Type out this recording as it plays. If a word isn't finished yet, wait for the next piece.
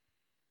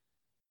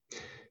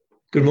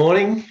Good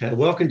morning.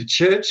 Welcome to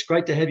church.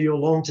 Great to have you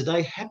along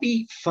today.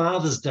 Happy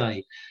Father's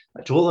Day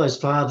to all those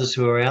fathers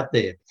who are out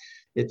there.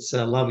 It's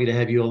lovely to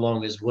have you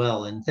along as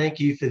well. And thank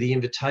you for the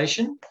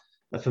invitation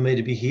for me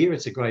to be here.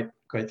 It's a great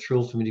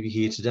thrill for me to be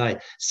here today.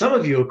 Some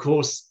of you, of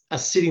course, are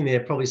sitting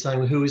there probably saying,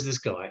 well, who is this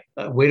guy?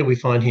 Where do we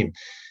find him?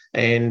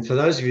 And for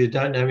those of you who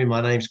don't know me,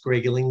 my name's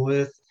Greg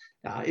Illingworth.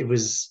 It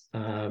was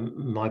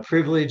my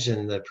privilege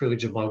and the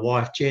privilege of my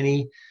wife,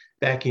 Jenny,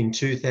 back in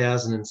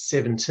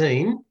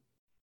 2017.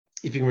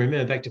 If you can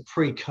remember back to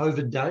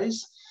pre-COVID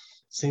days,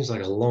 seems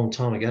like a long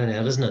time ago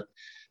now, doesn't it?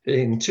 But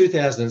in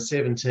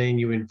 2017,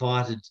 you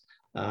invited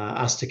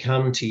us to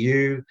come to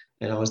you,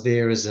 and I was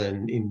there as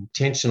an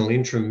intentional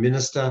interim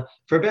minister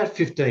for about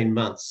 15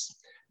 months.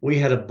 We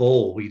had a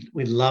ball.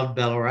 We loved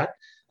Ballarat.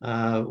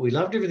 We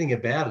loved everything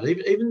about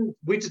it, even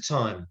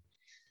wintertime.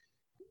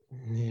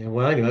 Yeah,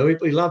 well, anyway,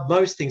 we love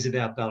most things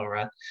about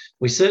Ballarat.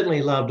 We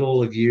certainly loved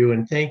all of you,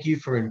 and thank you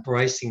for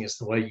embracing us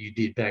the way you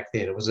did back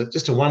then. It was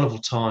just a wonderful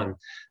time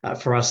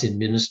for us in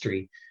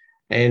ministry.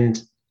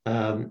 And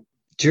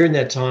during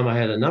that time, I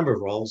had a number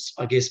of roles.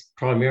 I guess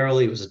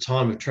primarily it was a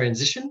time of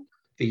transition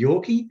for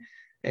Yorkie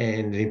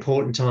and an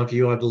important time for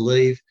you, I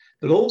believe.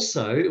 But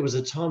also it was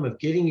a time of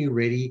getting you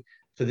ready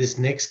for this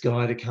next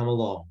guy to come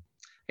along.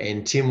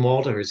 And Tim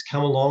Walter has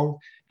come along,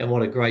 and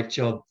what a great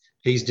job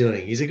he's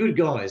doing. He's a good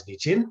guy, isn't he,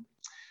 Tim?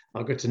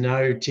 I got to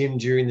know Tim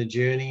during the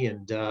journey,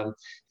 and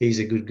he's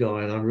a good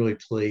guy, and I'm really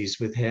pleased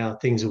with how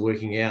things are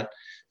working out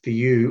for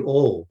you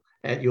all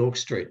at York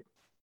Street.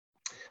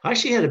 I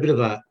actually had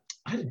I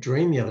had a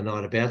dream the other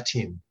night about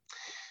Tim.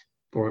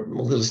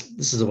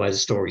 This is the way the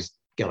story's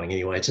going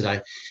anyway today.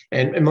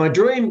 And my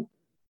dream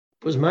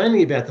was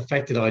mainly about the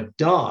fact that I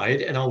died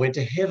and I went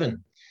to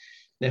heaven.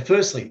 Now,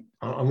 firstly,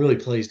 I'm really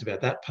pleased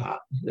about that part.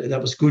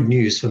 That was good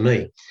news for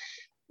me.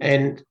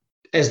 And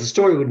as the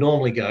story would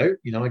normally go,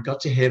 I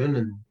got to heaven,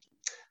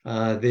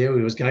 and there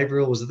was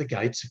Gabriel was at the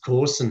gates, of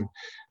course, and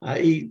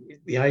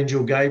the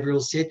angel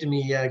Gabriel said to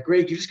me,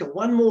 Greg, you've just got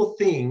one more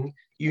thing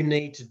you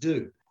need to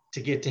do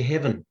to get to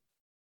heaven.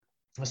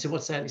 I said,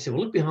 what's that? And he said,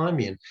 well, look behind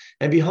me.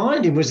 And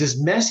behind him was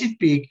this massive,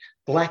 big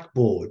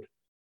blackboard.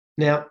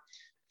 Now,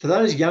 for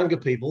those younger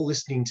people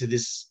listening to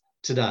this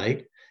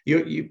today,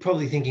 you're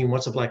probably thinking,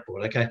 what's a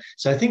blackboard? Okay,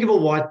 so think of a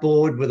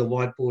whiteboard with a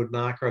whiteboard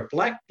marker. A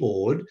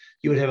blackboard,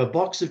 you would have a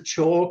box of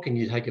chalk, and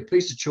you'd take a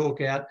piece of chalk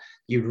out.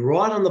 You'd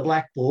write on the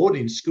blackboard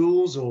in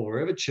schools or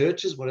wherever,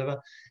 churches, whatever,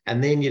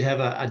 and then you'd have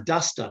a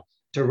duster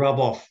to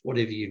rub off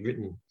whatever you'd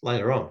written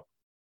later on.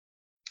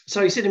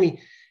 So he said to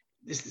me,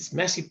 there's this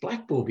massive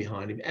blackboard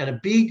behind him and a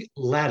big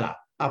ladder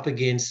up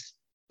against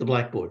the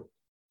blackboard.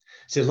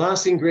 So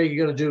last thing, Greg,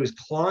 you got to do is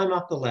climb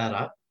up the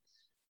ladder,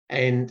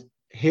 and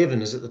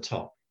heaven is at the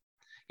top.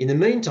 In the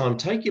meantime,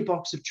 take your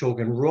box of chalk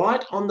and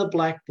write on the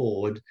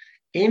blackboard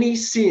any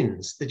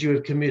sins that you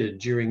have committed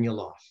during your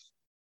life.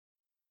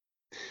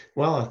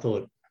 Well, I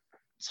thought,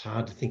 it's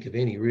hard to think of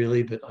any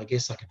really, but I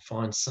guess I can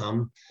find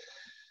some.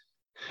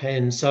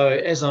 And so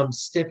as I'm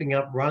stepping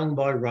up rung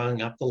by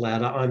rung up the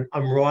ladder,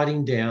 I'm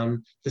writing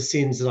down the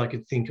sins that I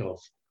could think of.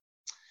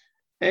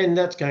 And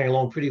that's going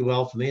along pretty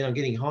well for me. And I'm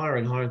getting higher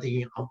and higher and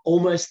thinking, I'm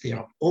almost there.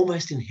 I'm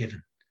almost in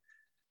heaven.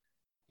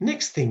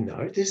 Next thing,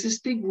 though, there's this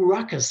big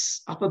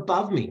ruckus up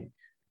above me,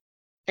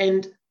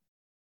 and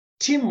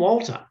Tim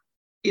Walter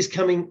is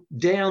coming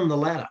down the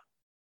ladder.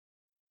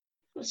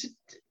 I said,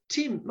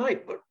 Tim,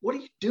 mate, what are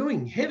you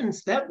doing?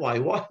 Heaven's that way.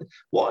 Why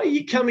are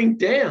you coming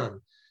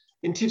down?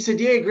 And Tim said,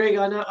 yeah, Greg,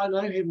 I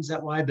know heaven's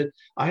that way, but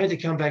I had to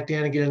come back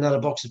down and get another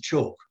box of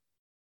chalk.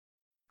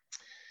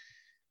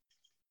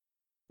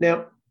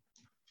 Now,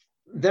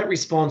 that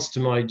response to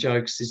my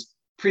jokes is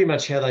pretty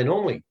much how they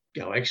normally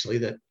go, actually,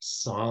 that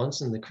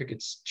silence and the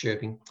crickets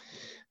chirping.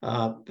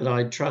 But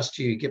I trust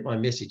you get my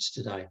message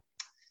today.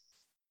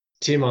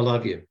 Tim, I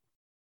love you,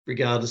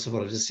 regardless of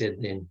what I just said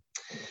then.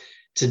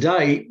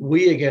 Today,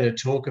 we are going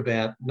to talk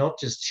about not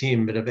just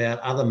Tim, but about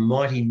other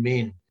mighty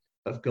men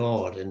of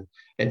God.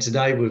 And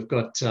today we've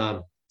got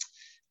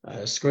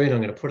a screen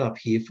I'm going to put up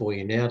here for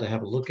you now to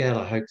have a look at.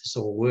 I hope this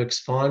all works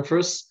fine for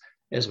us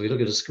as we look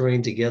at a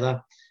screen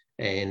together,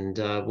 and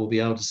we'll be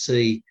able to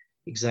see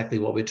exactly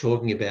what we're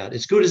talking about.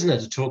 It's good, isn't it,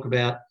 to talk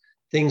about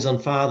things on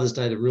Father's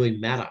Day that really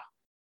matter.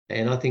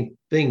 And I think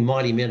being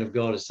mighty men of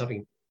God is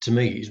something, to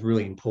me, is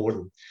really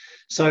important.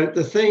 So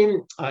the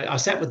theme, I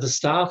sat with the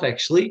staff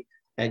actually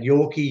at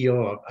Yorkie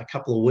a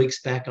couple of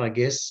weeks back, I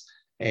guess,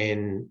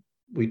 and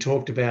we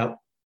talked about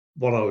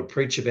what I would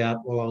preach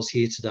about while I was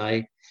here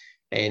today.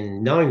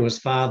 And knowing it was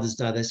Father's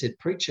Day, they said,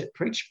 preach,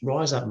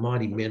 rise up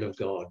mighty men of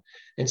God.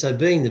 And so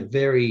being the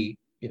very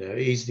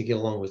easy to get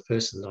along with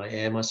person that I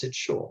am, I said,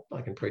 sure,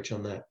 I can preach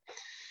on that.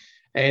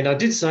 And I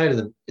did say to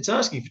them, it's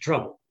asking for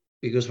trouble,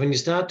 because when you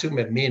start talking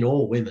about men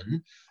or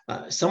women,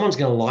 someone's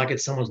going to like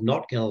it, someone's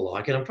not going to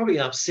like it. I'm probably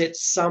going to upset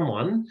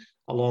someone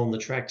along the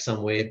track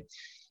somewhere.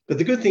 But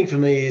the good thing for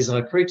me is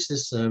I preach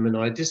this sermon,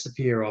 I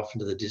disappear off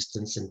into the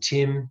distance, and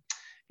Tim,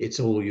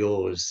 it's all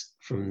yours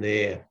from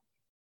there.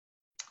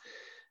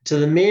 To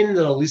the men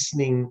that are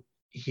listening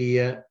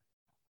here,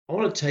 I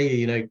want to tell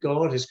you,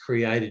 God has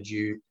created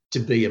you to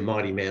be a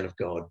mighty man of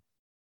God.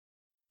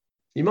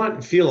 You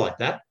mightn't feel like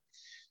that,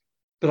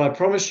 but I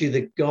promise you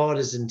that God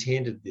has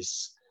intended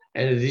this,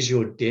 and it is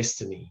your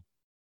destiny.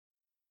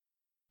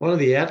 One of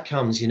the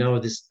outcomes,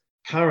 of this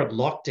current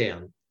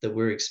lockdown that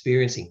we're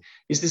experiencing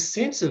is this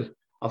sense of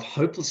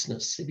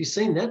hopelessness. Have you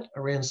seen that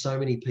around so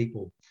many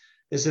people?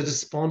 There's a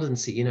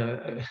despondency,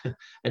 an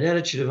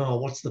attitude of, oh,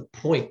 what's the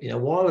point?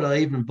 Why would I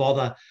even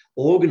bother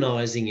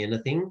organising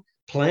anything,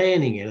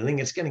 planning anything?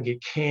 It's going to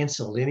get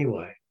cancelled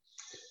anyway.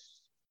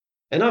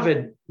 And I've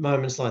had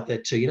moments like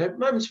that too,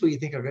 moments where you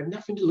think I've got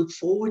nothing to look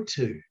forward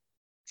to.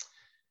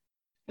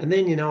 And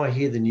then, I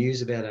hear the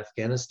news about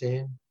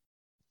Afghanistan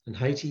and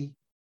Haiti,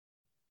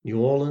 New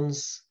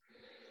Orleans,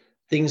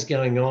 things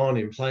going on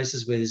in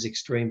places where there's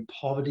extreme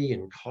poverty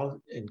and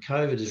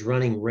COVID is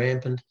running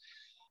rampant.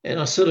 And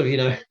I sort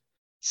of,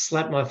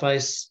 slap my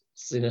face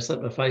a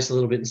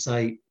little bit and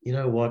say, you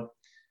know what?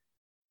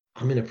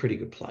 I'm in a pretty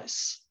good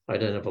place. I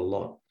don't have a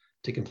lot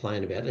to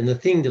complain about. And the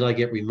thing that I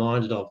get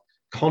reminded of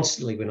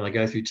constantly when I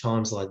go through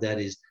times like that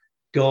is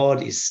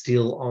God is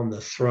still on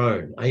the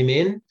throne.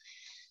 Amen.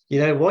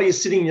 While you're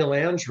sitting in your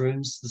lounge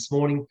rooms this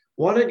morning,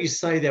 why don't you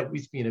say that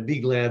with me in a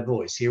big, loud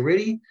voice? You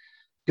ready?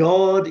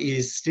 God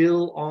is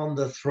still on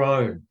the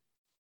throne.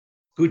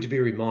 Good to be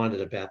reminded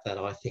about that,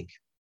 I think.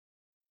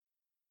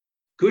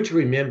 Good to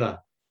remember,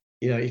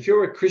 if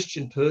you're a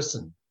Christian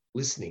person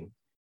listening,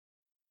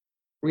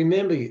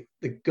 remember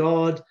that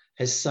God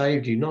has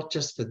saved you, not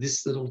just for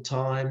this little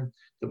time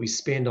that we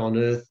spend on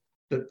earth,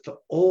 but for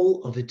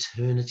all of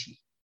eternity.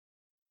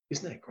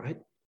 Isn't that great?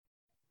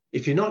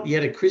 If you're not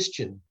yet a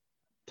Christian,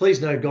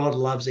 please know God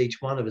loves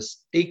each one of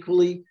us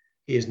equally.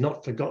 He has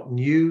not forgotten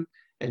you,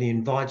 and he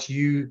invites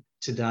you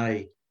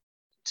today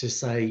to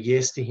say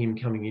yes to him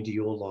coming into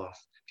your life.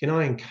 Can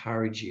I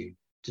encourage you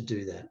to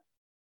do that?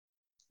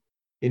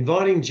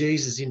 Inviting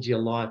Jesus into your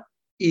life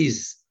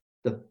is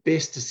the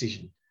best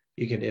decision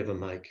you can ever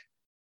make.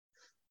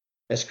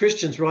 As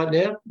Christians right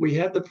now, we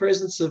have the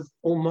presence of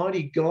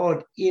Almighty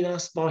God in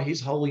us by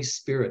his Holy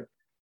Spirit.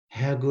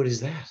 How good is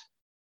that?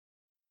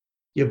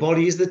 Your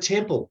body is the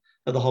temple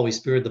of the Holy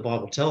Spirit, the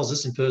Bible tells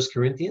us in 1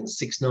 Corinthians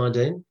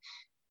 6:19.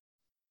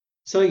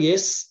 So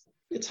yes,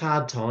 it's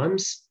hard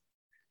times,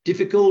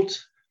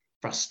 difficult,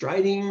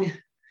 frustrating,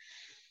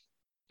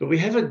 but we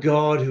have a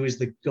God who is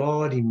the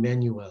God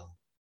Emmanuel,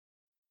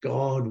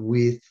 God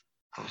with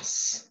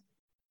us.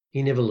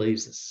 He never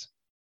leaves us.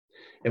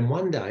 And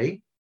one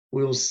day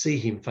we will see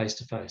him face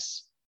to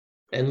face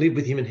and live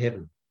with him in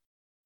heaven.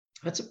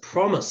 That's a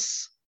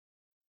promise.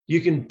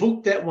 You can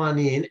book that one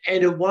in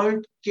and it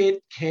won't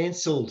get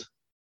cancelled.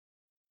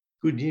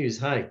 Good news,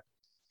 hey?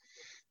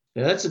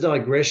 Now that's a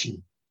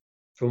digression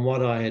from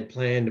what I had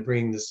planned to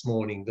bring this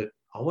morning, but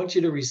I want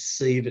you to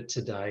receive it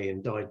today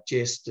and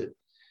digest it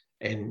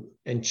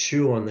and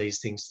chew on these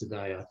things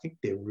today. I think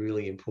they're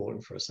really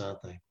important for us,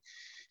 aren't they?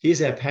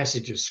 Here's our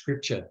passage of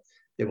scripture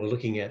that we're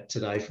looking at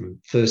today from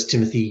 1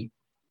 Timothy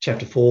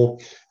chapter 4,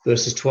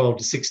 verses 12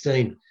 to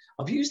 16.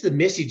 I've used the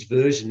Message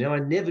version. Now, I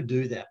never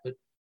do that, but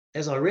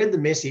as I read the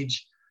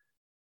Message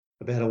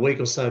about a week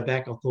or so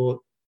back, I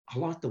thought, I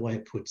like the way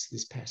it puts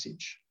this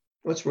passage.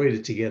 Let's read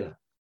it together.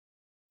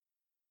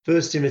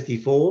 1 Timothy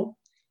 4,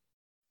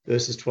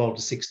 verses 12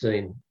 to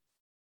 16.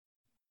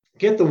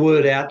 Get the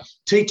word out,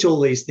 teach all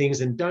these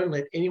things, and don't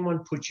let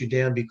anyone put you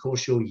down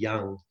because you're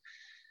young.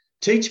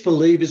 Teach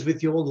believers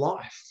with your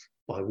life,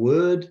 by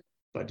word,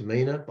 by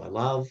demeanour, by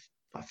love,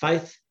 by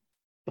faith,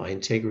 by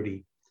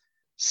integrity.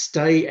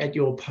 Stay at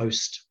your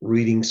post,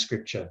 reading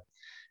scripture,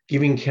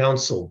 giving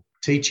counsel,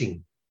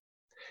 teaching.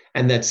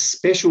 And that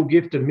special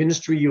gift of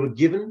ministry you were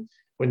given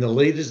when the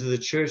leaders of the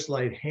church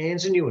laid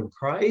hands on you and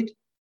prayed,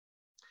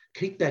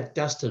 keep that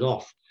dusted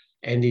off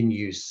and in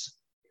use.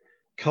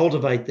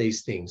 Cultivate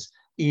these things.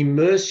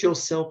 Immerse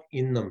yourself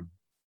in them.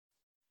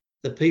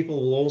 The people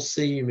will all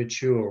see you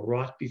mature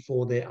right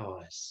before their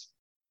eyes.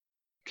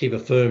 Keep a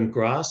firm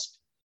grasp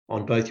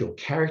on both your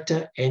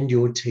character and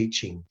your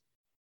teaching.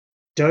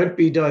 Don't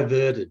be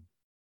diverted.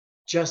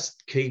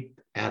 Just keep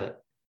at it.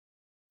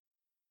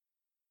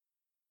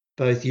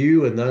 Both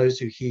you and those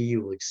who hear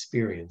you will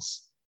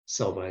experience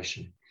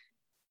salvation.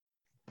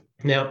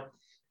 Now,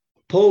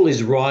 Paul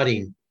is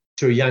writing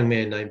to a young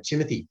man named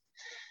Timothy,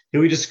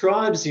 who he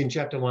describes in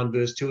chapter 1,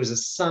 verse 2 as a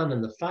son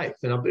in the faith.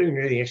 And I've been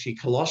reading actually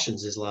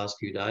Colossians these last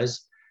few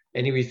days,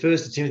 and he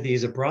refers to Timothy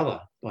as a brother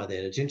by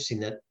then. It's interesting,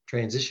 that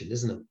transition,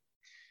 isn't it?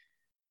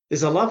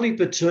 There's a lovely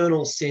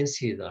paternal sense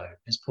here, though,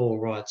 as Paul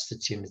writes to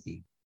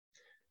Timothy.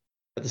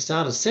 At the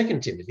start of 2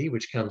 Timothy,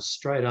 which comes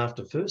straight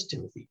after 1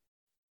 Timothy,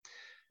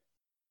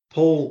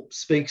 Paul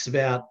speaks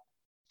about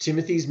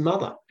Timothy's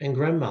mother and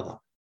grandmother,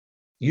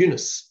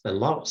 Eunice and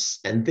Lois,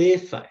 and their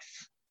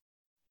faith.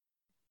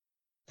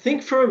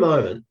 Think for a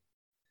moment,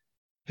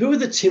 who are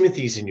the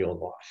Timothys in your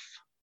life?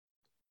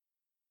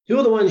 Who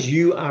are the ones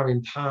you are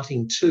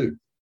imparting to?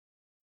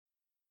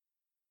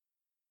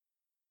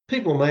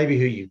 People maybe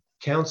who you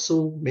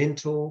counsel,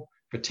 mentor,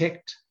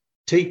 protect,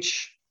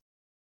 teach.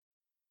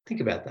 Think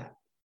about that.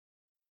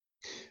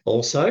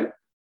 Also,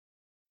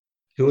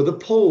 who are the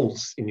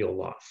Pauls in your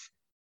life?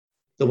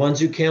 the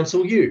ones who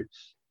counsel you,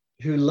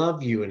 who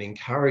love you and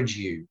encourage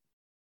you.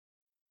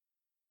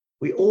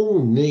 We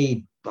all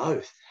need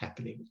both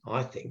happening,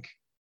 I think,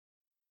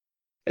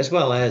 as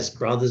well as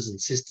brothers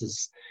and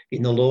sisters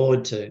in the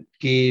Lord to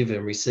give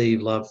and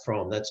receive love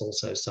from. That's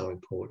also so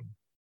important.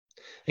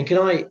 And can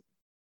I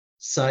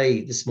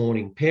say this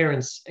morning,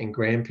 parents and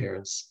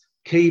grandparents,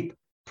 keep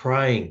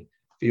praying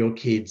for your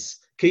kids.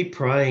 Keep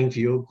praying for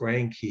your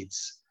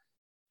grandkids.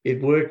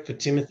 It worked for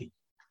Timothy.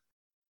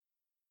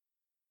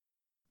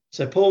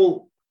 So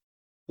Paul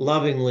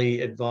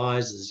lovingly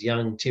advises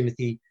young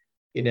Timothy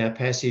in our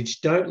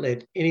passage, don't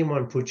let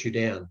anyone put you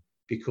down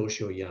because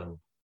you're young.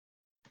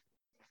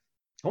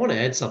 I want to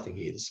add something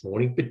here this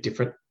morning, a bit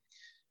different.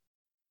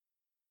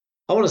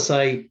 I want to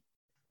say,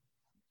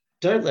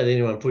 don't let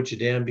anyone put you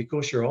down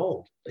because you're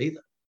old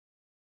either.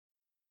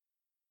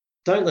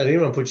 Don't let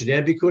anyone put you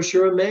down because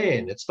you're a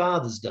man. It's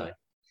Father's Day.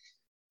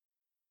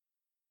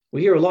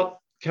 We hear a lot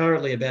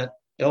currently about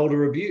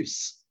elder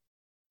abuse,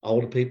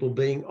 older people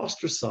being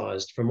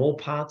ostracised from all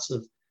parts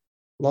of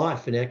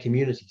life in our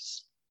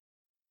communities.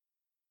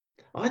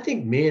 I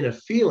think men are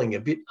feeling a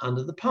bit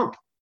under the pump,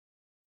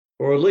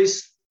 or at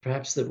least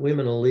perhaps that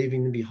women are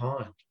leaving them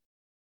behind.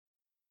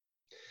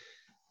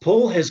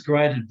 Paul has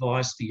great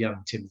advice for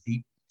young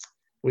Timothy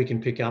we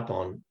can pick up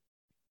on.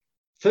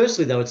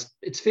 Firstly, though,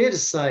 it's fair to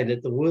say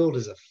that the world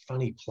is a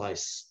funny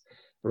place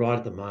right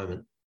at the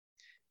moment.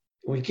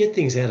 We get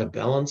things out of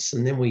balance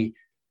and then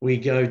we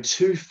go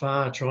too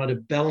far trying to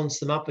balance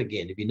them up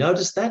again. Have you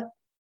noticed that?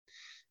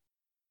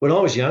 When I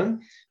was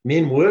young,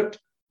 men worked,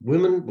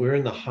 women were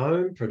in the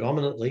home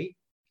predominantly,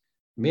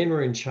 men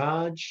were in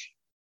charge.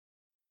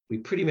 We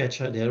pretty much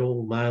had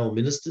all male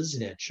ministers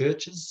in our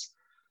churches.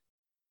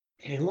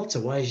 And in lots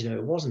of ways,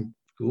 it wasn't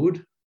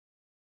good.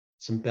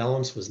 Some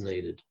balance was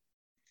needed.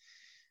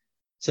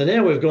 So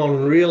now we've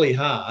gone really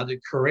hard at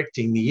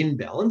correcting the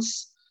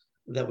imbalance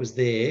that was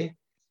there.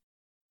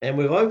 And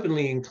we've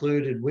openly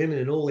included women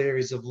in all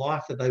areas of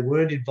life that they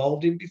weren't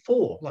involved in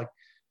before, like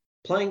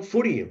playing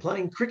footy and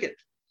playing cricket.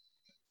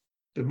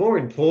 But more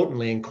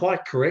importantly, and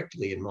quite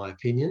correctly, in my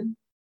opinion,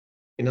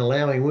 in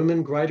allowing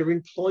women greater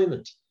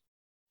employment,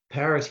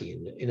 parity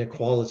and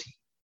inequality,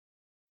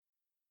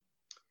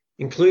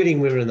 including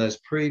women in those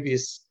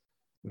previous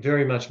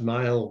very much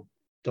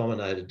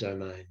male-dominated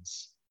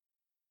domains.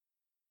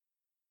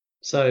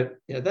 So,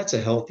 that's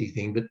a healthy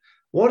thing. But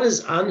what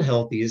is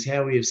unhealthy is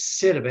how we have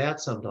set about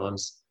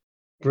sometimes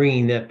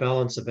bringing that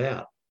balance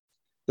about.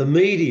 The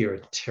media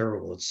are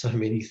terrible at so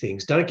many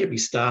things. Don't get me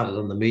started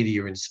on the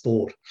media in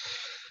sport.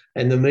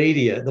 And the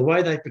media, the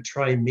way they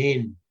portray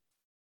men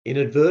in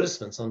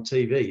advertisements on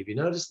TV, have you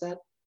noticed that?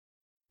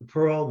 The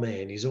poor old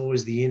man, he's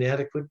always the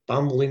inadequate,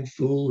 bumbling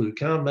fool who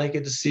can't make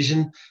a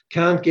decision,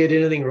 can't get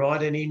anything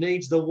right, and he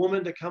needs the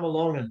woman to come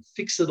along and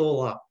fix it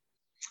all up.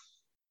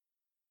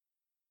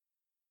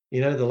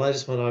 The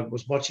latest one I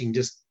was watching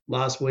just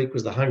last week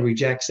was the Hungry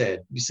Jack's ad.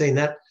 Have you seen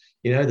that?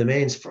 The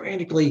man's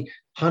frantically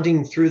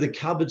hunting through the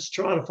cupboards,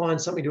 trying to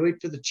find something to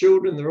eat for the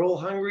children. They're all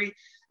hungry.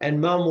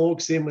 And mum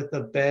walks in with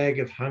a bag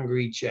of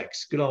Hungry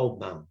Jacks. Good old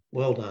mum.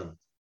 Well done.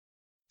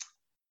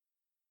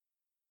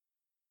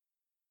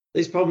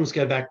 These problems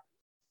go back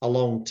a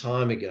long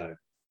time ago,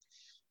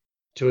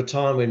 to a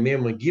time when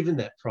men were given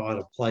that pride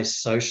of place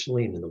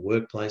socially and in the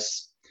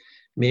workplace.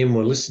 Men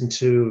were listened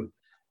to,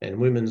 and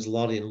women's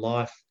lot in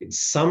life, in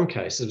some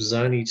cases, was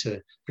only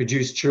to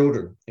produce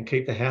children and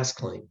keep the house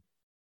clean.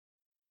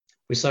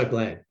 We're so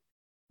glad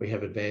we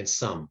have advanced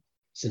some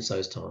since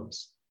those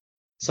times.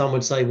 Some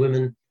would say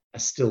women are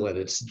still at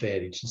a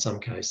disadvantage in some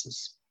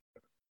cases.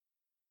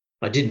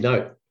 I did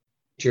note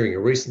during a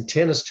recent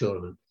tennis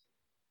tournament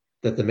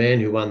that the man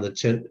who won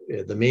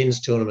the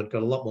men's tournament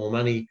got a lot more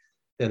money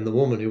than the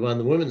woman who won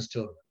the women's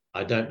tournament.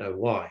 I don't know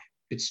why.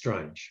 It's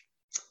strange.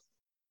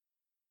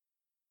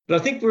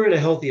 But I think we're in a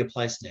healthier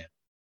place now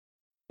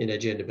in our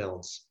gender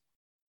balance.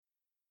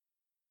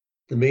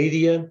 The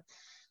media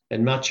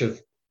and much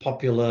of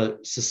popular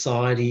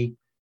society,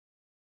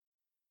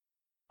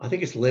 I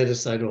think it's led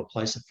us, though, to a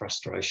place of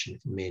frustration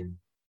for men,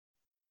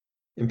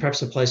 and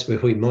perhaps a place where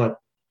we might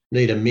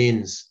need a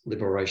men's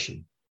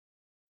liberation.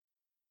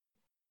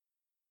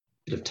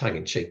 Bit of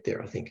tongue-in-cheek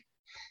there, I think.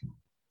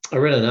 I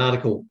read an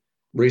article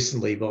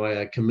recently by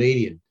a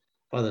comedian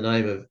by the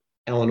name of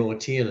Eleanor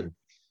Tiernan,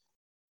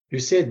 who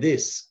said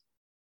this,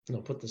 and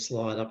I'll put the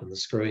slide up on the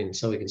screen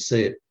so we can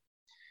see it.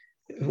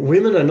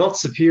 Women are not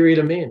superior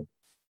to men.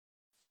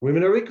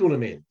 Women are equal to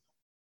men.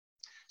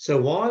 So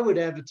why would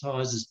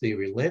advertisers be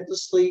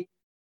relentlessly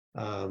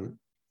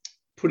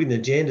putting the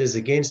genders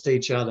against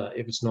each other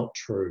if it's not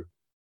true?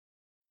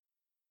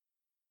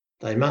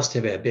 They must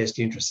have our best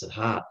interests at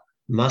heart,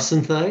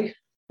 mustn't they?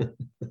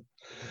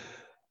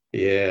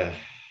 Yeah,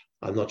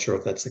 I'm not sure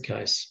if that's the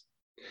case.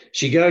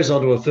 She goes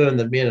on to affirm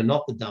that men are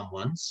not the dumb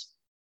ones.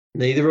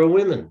 Neither are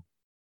women.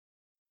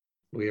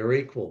 We are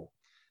equal,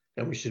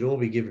 and we should all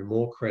be given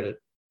more credit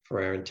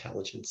for our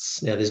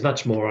intelligence. Now, there's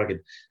much more I could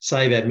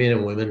say about men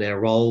and women, our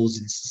roles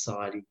in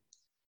society.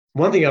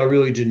 One thing I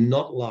really do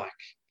not like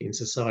in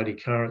society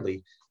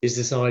currently is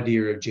this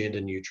idea of gender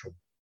neutral.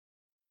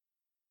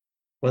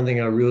 One thing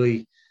I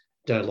really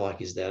don't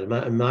like is that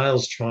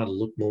males trying to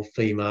look more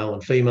female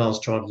and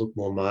females trying to look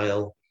more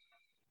male.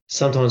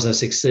 Sometimes they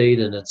succeed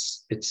and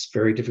it's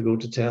very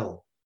difficult to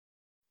tell.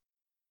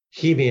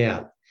 Hear me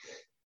out.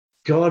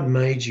 God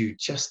made you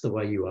just the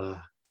way you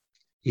are.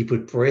 He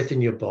put breath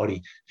in your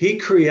body. He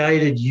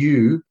created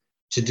you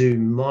to do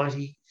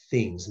mighty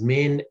things,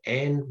 men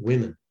and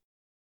women.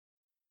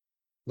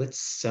 Let's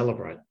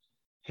celebrate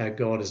how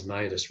God has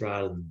made us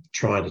rather than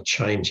trying to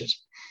change it.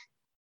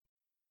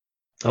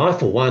 I,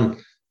 for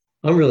one,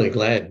 I'm really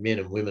glad men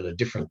and women are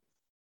different.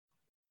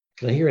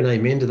 Can I hear an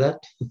amen to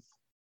that?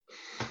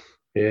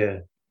 Yeah.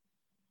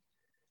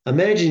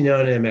 Imagine, in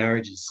our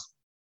marriages,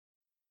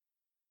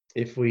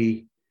 if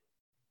we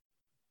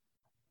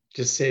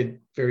just said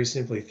very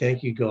simply,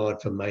 thank you,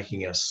 God, for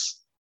making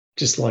us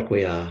just like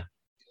we are,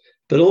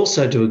 but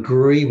also to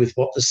agree with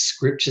what the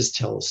scriptures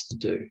tell us to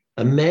do.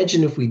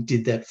 Imagine if we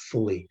did that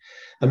fully.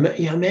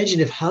 Imagine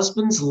if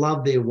husbands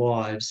loved their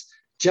wives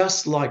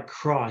just like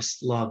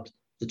Christ loved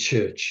the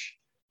church,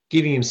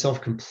 giving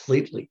himself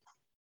completely.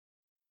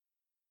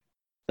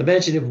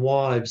 Imagine if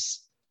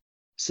wives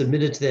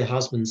submitted to their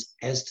husbands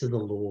as to the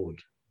Lord.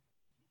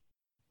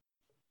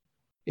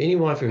 Any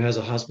wife who has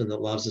a husband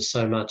that loves her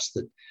so much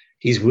that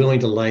he's willing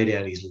to lay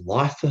down his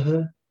life for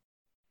her,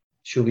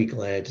 she'll be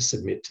glad to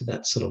submit to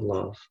that sort of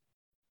love.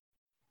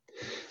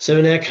 So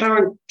in our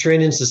current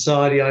trend in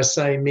society, I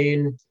say,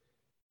 men,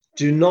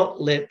 do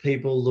not let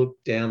people look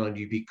down on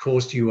you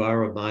because you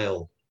are a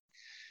male.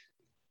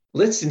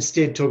 Let's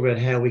instead talk about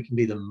how we can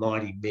be the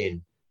mighty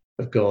men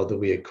of God that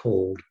we are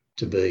called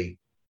to be.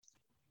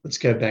 Let's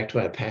go back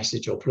to our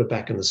passage. I'll put it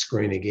back on the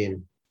screen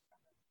again.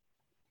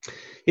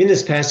 In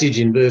this passage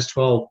in verse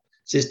 12, it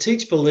says,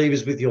 teach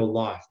believers with your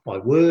life by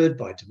word,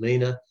 by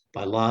demeanour,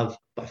 by love,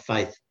 by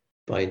faith,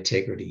 by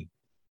integrity.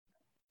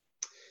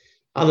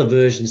 Other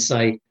versions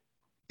say,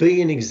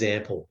 be an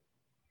example.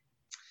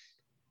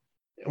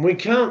 And we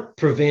can't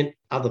prevent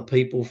other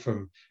people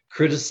from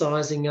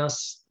criticising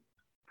us,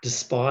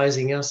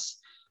 despising us,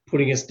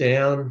 putting us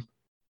down.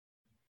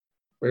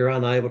 We're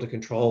unable to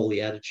control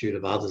the attitude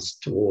of others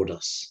toward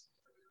us.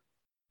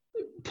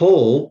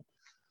 Paul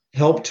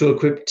helped to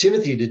equip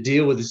Timothy to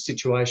deal with this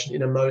situation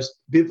in a most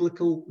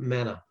biblical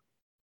manner.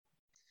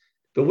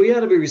 But we are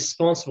to be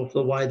responsible for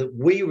the way that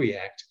we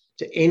react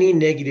to any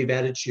negative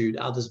attitude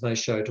others may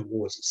show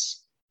towards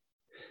us.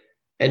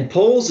 And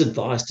Paul's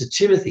advice to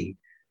Timothy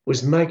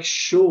was make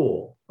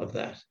sure of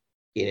that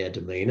in our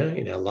demeanour,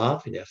 in our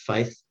love, in our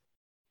faith,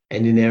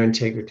 and in our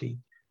integrity.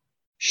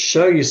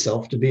 Show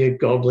yourself to be a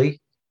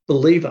godly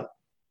believer.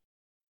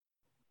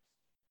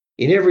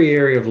 In every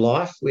area of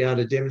life, we are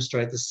to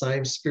demonstrate the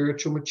same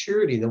spiritual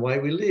maturity in the way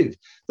we live,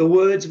 the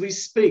words we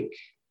speak,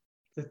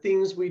 the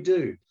things we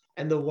do,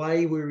 and the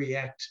way we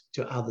react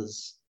to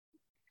others.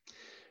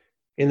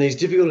 In these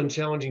difficult and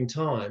challenging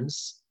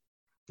times,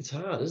 it's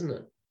hard, isn't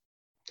it?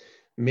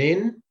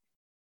 Men,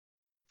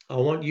 I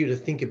want you to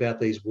think about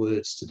these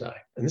words today.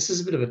 And this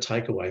is a bit of a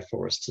takeaway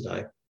for us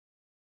today.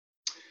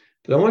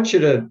 But I want you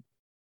to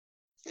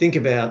think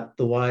about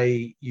the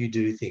way you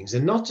do things,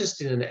 and not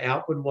just in an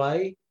outward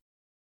way.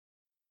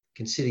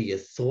 Consider your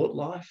thought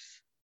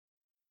life,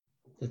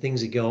 the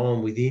things that go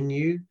on within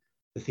you,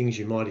 the things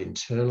you might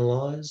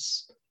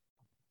internalize,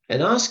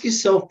 and ask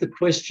yourself the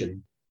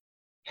question,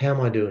 how am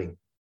I doing?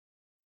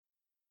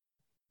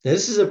 Now,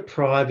 this is a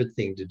private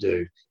thing to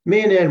do.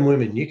 Men and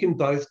women, you can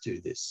both do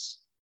this.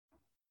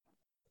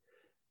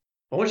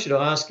 I want you to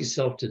ask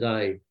yourself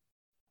today,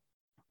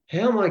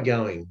 how am I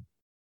going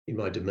in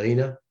my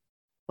demeanour,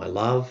 my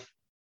love,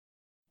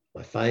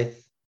 my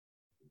faith,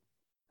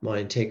 my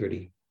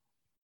integrity?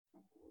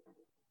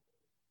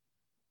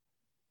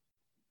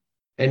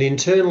 And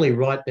internally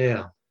right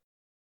now,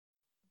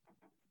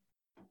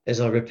 as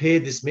I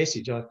prepared this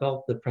message, I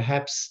felt that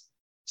perhaps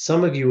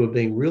some of you are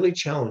being really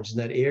challenged in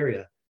that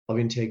area of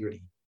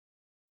integrity.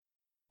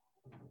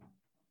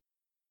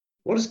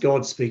 What is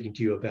God speaking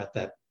to you about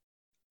that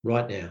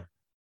right now?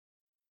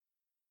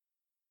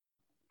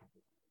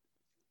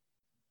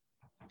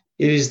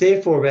 It is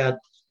therefore about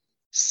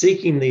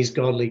seeking these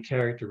godly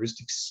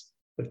characteristics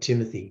of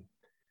Timothy,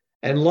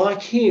 and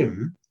like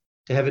him,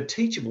 to have a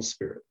teachable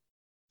spirit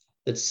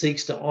that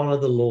seeks to honour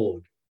the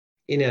Lord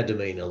in our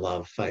demeanour,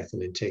 love, faith,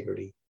 and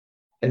integrity.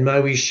 And may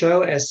we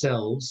show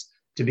ourselves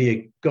to be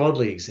a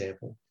godly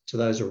example to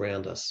those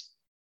around us.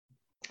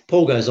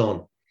 Paul goes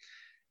on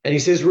and he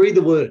says, read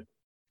the word,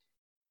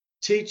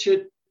 teach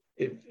it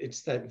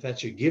if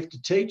that's your gift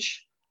to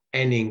teach,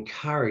 and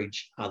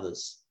encourage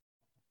others.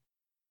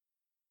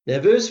 Now,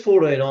 verse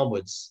 14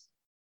 onwards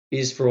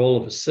is for all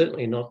of us,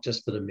 certainly not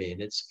just for the men,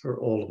 it's for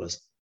all of us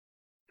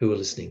who are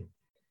listening,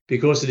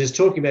 because it is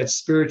talking about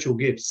spiritual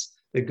gifts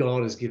that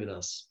God has given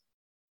us.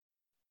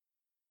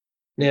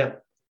 Now,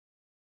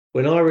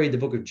 when I read the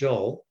book of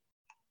Joel,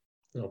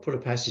 and I'll put a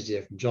passage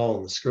there from Joel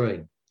on the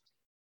screen,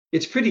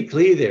 it's pretty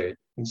clear there.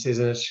 It says,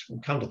 and it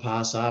will come to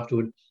pass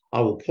afterward,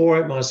 I will pour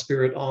out my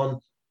spirit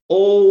on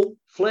all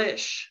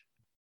flesh.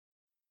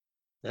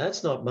 Now,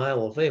 that's not male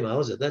or female,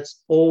 is it?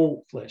 That's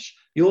all flesh.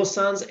 Your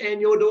sons and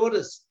your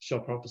daughters shall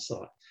prophesy.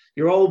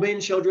 Your old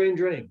men shall dream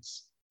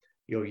dreams.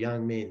 Your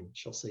young men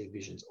shall see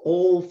visions.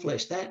 All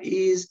flesh. That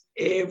is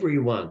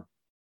everyone.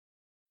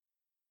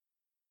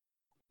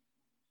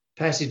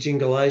 Passage in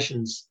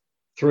Galatians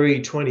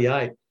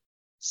 3:28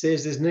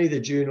 says there's neither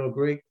Jew nor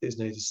Greek, there's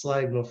neither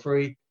slave nor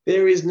free,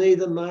 there is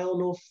neither male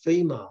nor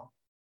female,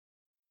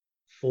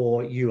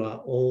 for you are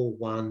all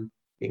one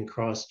in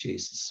Christ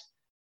Jesus.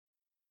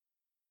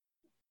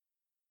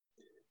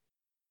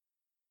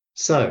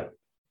 So,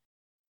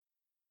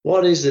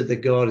 what is it that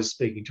God is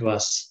speaking to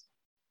us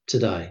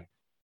today?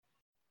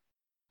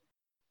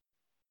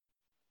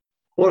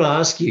 I want to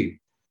ask you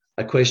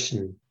a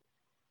question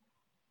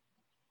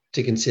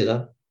to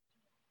consider.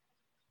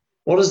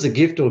 What is the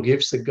gift or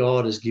gifts that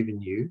God has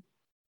given you?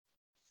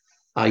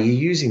 Are you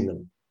using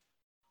them?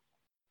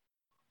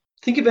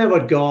 Think about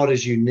what God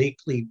has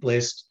uniquely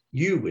blessed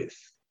you with,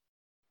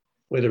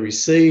 whether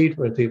received,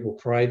 when people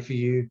prayed for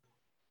you,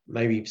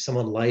 maybe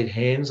someone laid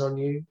hands on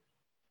you,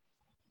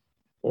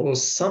 or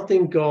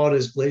something God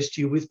has blessed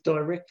you with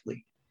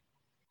directly.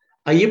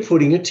 Are you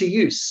putting it to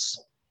use?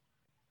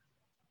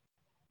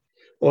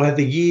 Or have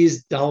the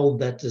years dulled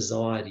that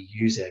desire to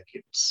use our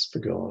gifts for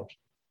God?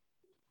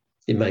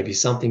 It may be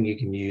something you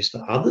can use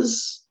for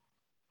others.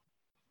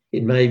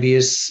 It may be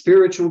a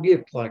spiritual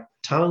gift like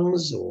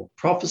tongues or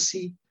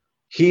prophecy,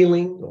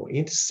 healing or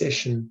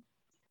intercession.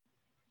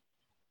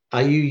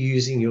 Are you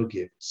using your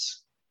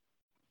gifts?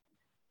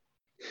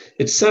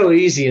 It's so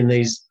easy in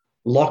these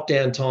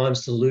lockdown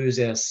times to lose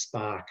our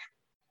spark,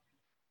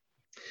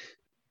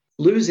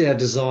 lose our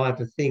desire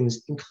for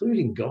things,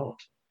 including God.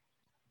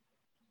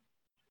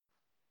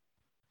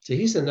 So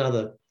here's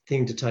another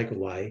thing to take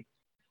away.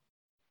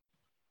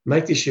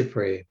 Make this your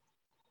prayer.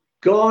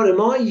 God, am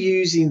I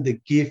using the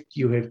gift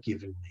you have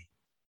given me,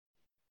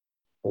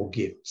 or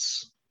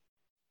gifts?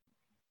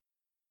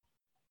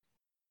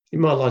 You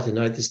might like to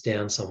note this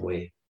down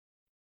somewhere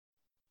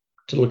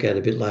to look at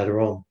a bit later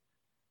on.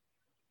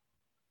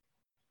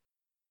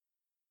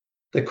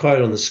 The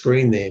quote on the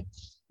screen there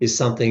is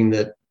something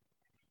that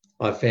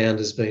I found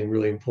has been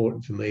really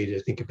important for me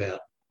to think about.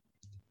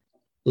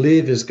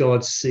 Live as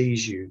God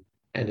sees you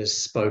and has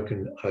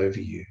spoken over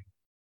you.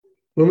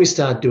 When we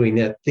start doing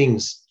that,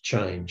 things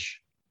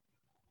change.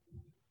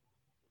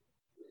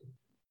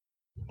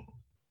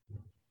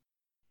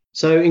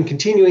 So in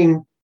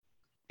continuing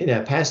in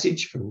our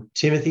passage from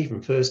Timothy,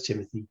 from 1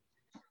 Timothy,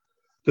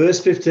 verse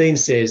 15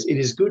 says, it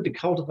is good to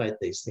cultivate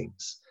these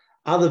things.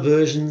 Other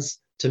versions,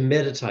 to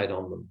meditate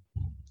on them.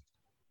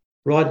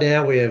 Right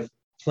now, we have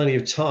plenty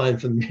of time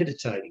for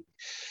meditating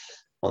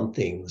on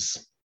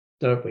things,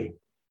 don't we?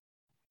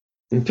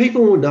 And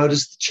people will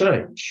notice the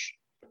change.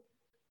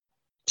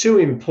 Two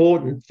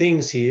important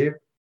things here,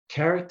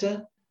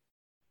 character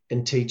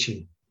and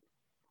teaching.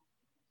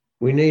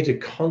 We need to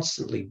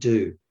constantly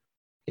do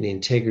an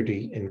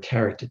integrity and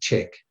character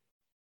check.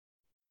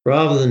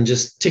 Rather than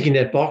just ticking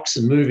that box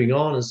and moving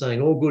on and saying,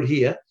 all good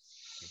here,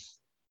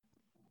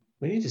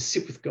 we need to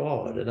sit with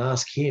God and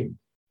ask him,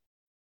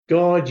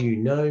 God, you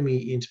know me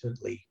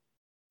intimately.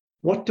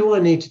 What do I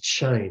need to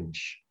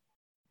change?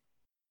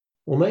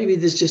 Or maybe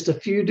there's just a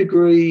few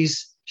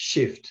degrees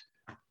shift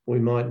we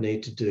might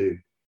need to do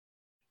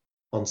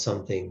on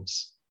some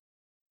things.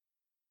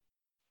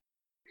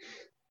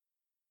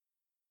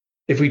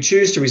 If we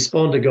choose to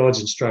respond to God's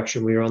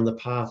instruction, we are on the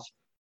path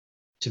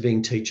to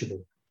being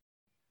teachable.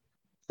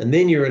 And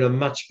then you're in a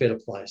much better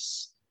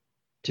place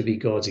to be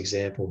God's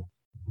example.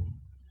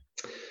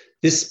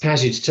 This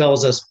passage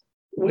tells us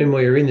when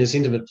we are in this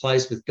intimate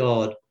place with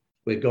God,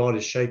 where God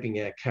is shaping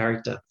our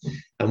character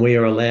and we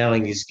are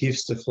allowing his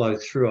gifts to flow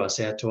through us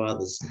out to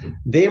others,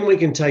 then we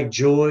can take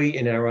joy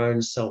in our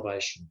own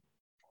salvation.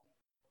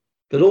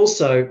 But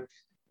also,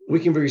 we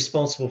can be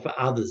responsible for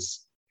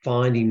others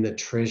finding the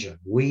treasure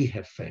we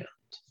have found.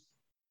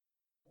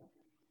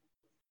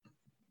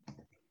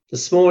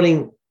 This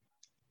morning,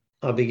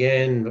 I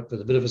began with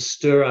a bit of a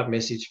stir-up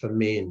message for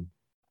men,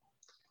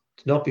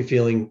 to not be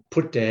feeling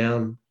put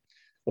down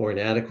or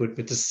inadequate,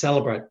 but to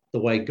celebrate the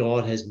way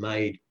God has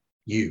made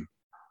you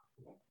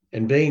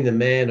and being the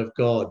man of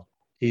God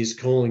he is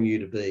calling you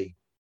to be.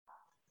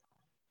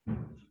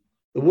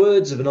 The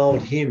words of an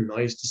old hymn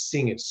I used to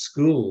sing at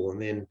school,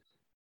 and then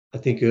I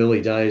think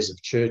early days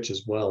of church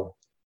as well,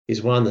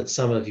 is one that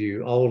some of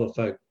you older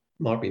folk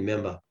might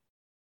remember.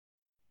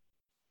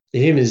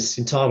 The hymn is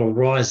entitled,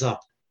 Rise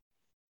Up,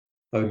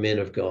 O Men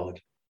of God.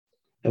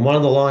 And one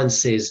of the lines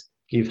says,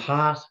 give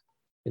heart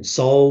and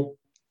soul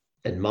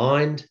and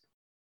mind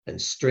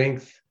and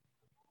strength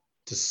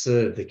to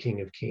serve the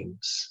King of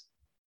Kings.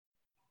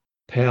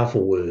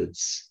 Powerful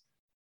words.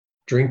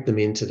 Drink them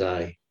in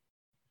today.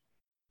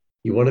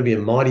 You want to be a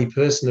mighty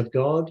person of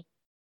God?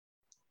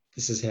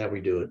 This is how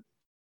we do it.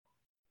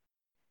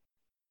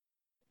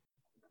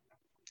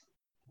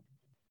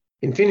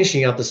 In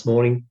finishing up this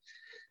morning,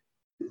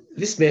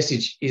 this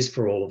message is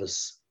for all of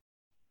us.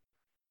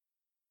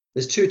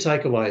 There's two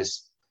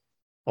takeaways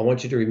I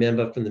want you to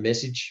remember from the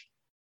message,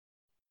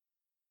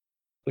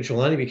 which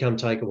will only become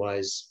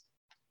takeaways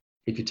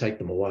if you take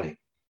them away,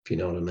 if you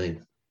know what I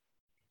mean.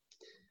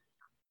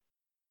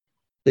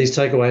 These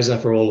takeaways are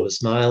for all of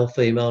us, male,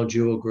 female,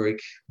 Jew or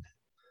Greek.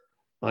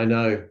 I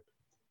know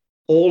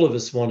all of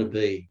us want to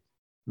be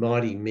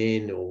mighty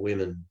men or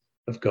women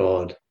of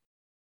God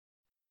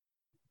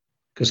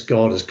because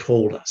God has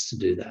called us to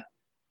do that.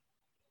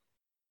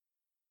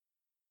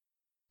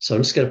 So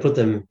I'm just going to put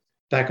them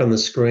back on the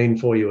screen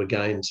for you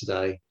again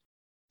today.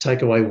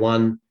 Takeaway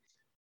 1,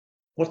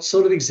 what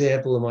sort of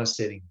example am I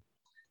setting?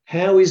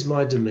 How is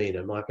my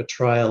demeanour, my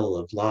portrayal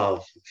of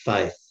love,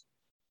 faith,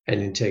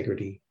 and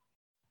integrity?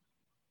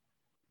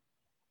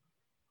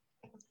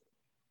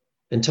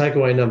 And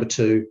takeaway number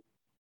 2,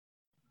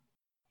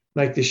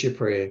 make this your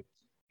prayer.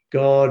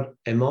 God,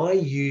 am I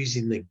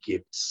using the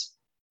gifts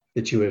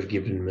that you have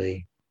given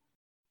me?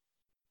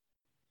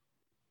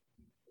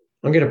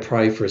 I'm going to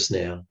pray for us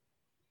now.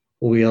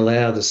 Will we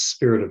allow the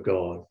Spirit of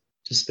God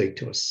to speak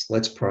to us?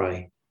 Let's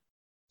pray.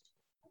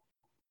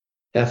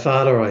 Our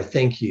Father, I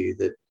thank you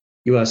that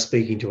you are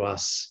speaking to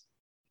us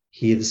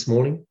here this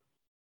morning.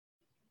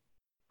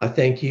 I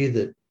thank you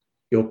that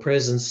your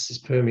presence is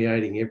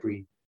permeating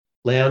every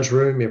lounge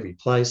room, every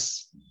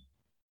place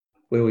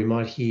where we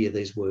might hear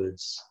these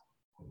words.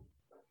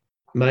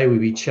 May we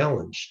be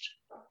challenged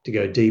to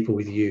go deeper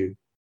with you.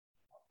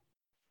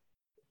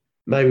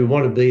 May we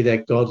want to be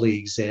that godly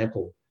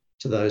example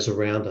to those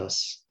around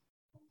us,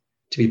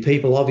 to be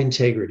people of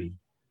integrity,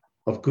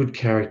 of good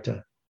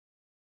character,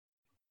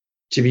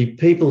 to be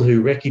people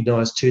who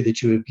recognise too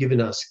that you have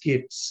given us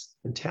gifts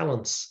and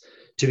talents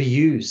to be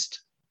used.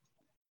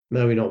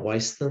 May we not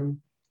waste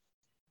them.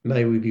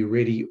 May we be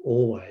ready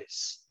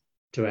always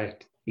to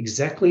act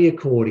exactly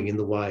according in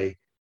the way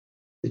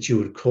that you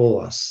would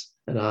call us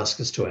and ask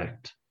us to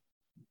act.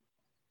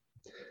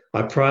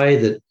 I pray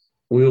that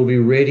we will be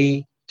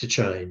ready to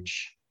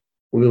change.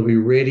 We will be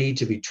ready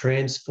to be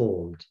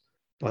transformed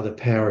by the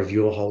power of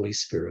your Holy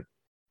Spirit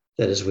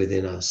that is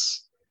within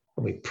us.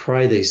 And we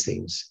pray these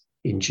things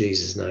in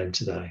Jesus' name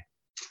today.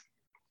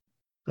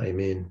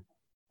 Amen.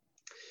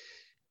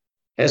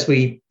 As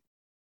we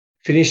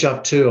finish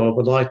up too, I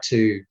would like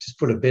to just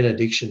put a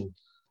benediction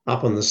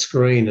up on the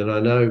screen. And I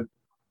know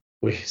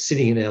we're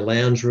sitting in our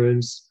lounge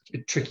rooms. It's a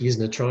bit tricky,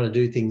 isn't it, trying to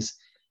do things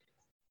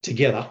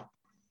together?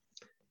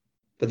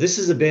 But this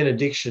is a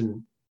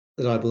benediction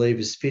that I believe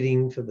is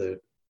fitting for the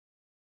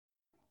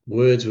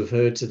words we've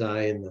heard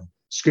today and the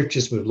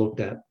scriptures we've looked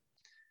at.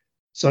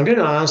 So I'm going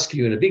to ask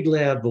you in a big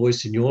loud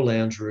voice in your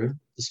lounge room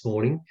this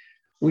morning,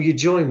 will you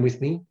join with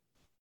me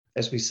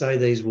as we say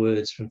these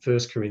words from 1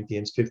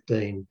 Corinthians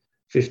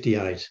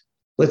 15:58?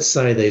 Let's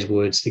say these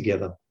words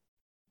together.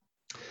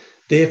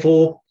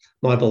 Therefore,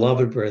 my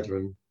beloved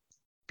brethren,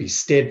 be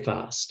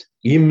steadfast,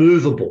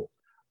 immovable,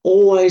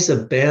 always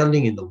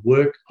abounding in the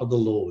work of the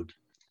Lord,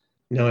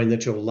 knowing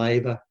that your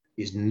labour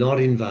is not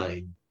in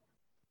vain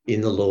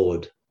in the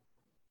Lord.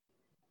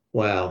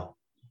 Wow.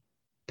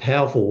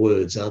 Powerful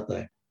words, aren't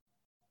they?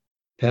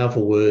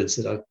 Powerful words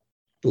that I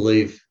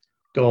believe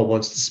God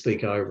wants to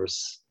speak over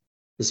us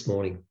this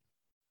morning.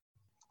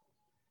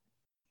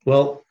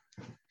 Well,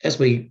 as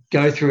we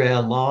go through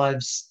our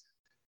lives,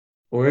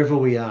 wherever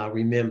we are,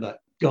 remember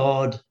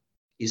God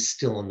is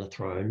still on the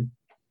throne.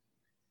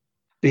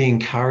 Be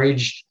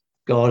encouraged.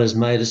 God has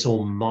made us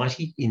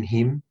almighty in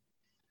him.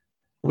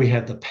 We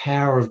have the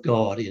power of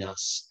God in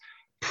us.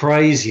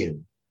 Praise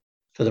him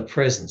for the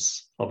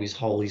presence of his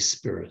Holy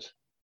Spirit.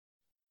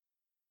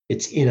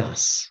 It's in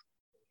us.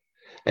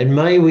 And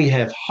may we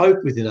have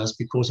hope within us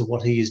because of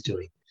what he is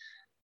doing.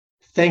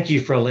 Thank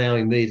you for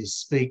allowing me to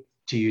speak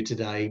to you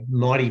today,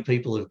 mighty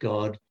people of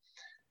God,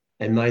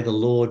 and may the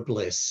Lord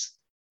bless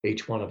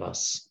each one of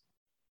us.